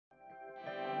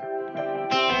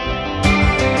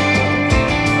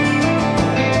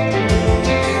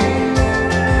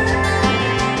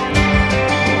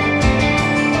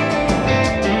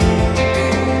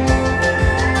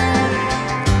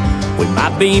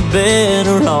be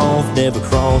better off never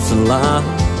crossing lines.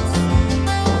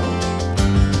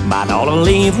 Might ought to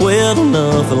leave well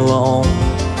enough alone.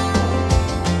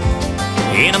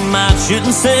 And I might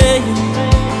shouldn't say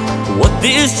what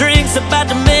this drink's about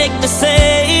to make me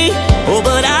say. Oh,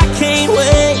 but I can't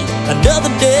wait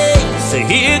another day. So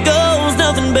here goes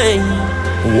nothing, babe.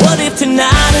 What if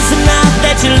tonight is the night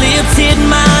that your lips hit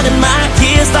mine and my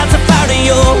kiss starts a fire in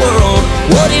your world?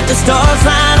 What if the stars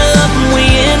line up and we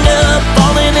end up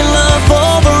falling in love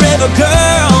for forever,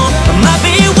 girl? I might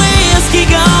be whiskey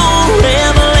gone,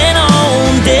 rambling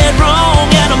on, dead wrong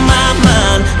out of my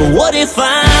mind. But what if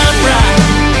I'm right?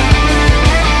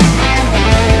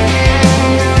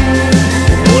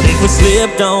 What if we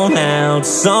slipped on out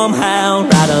somehow,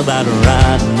 right about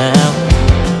right now,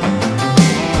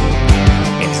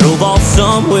 and drove off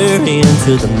somewhere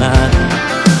into the night?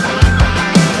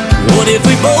 What if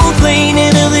we both lean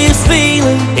into this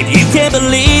feeling? If you can't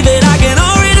believe it, I can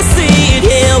already see it,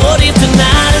 yeah. What if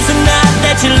tonight is the night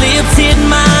that your lips hit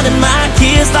mine and my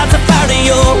kiss starts a fire in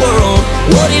your world?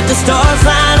 What if the stars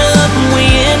line up and we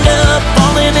end up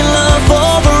falling in love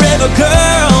for forever,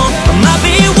 girl? I might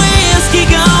be whiskey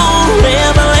gone,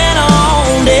 rambling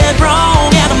on, dead wrong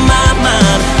out of my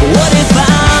mind. But what if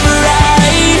I'm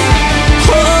right?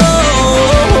 Oh,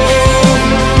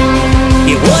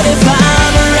 yeah, what if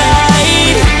I'm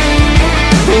right?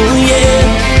 Oh, yeah.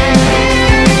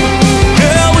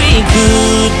 Girl, we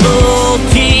could both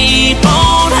keep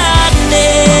on hiding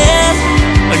it,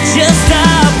 or just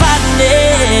stop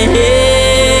hiding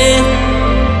it.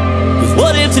 'Cause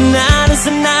what if tonight is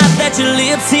the night that your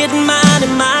lips hit mine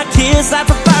and my kiss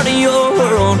lights a fire in your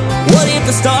world? What if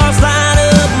the stars light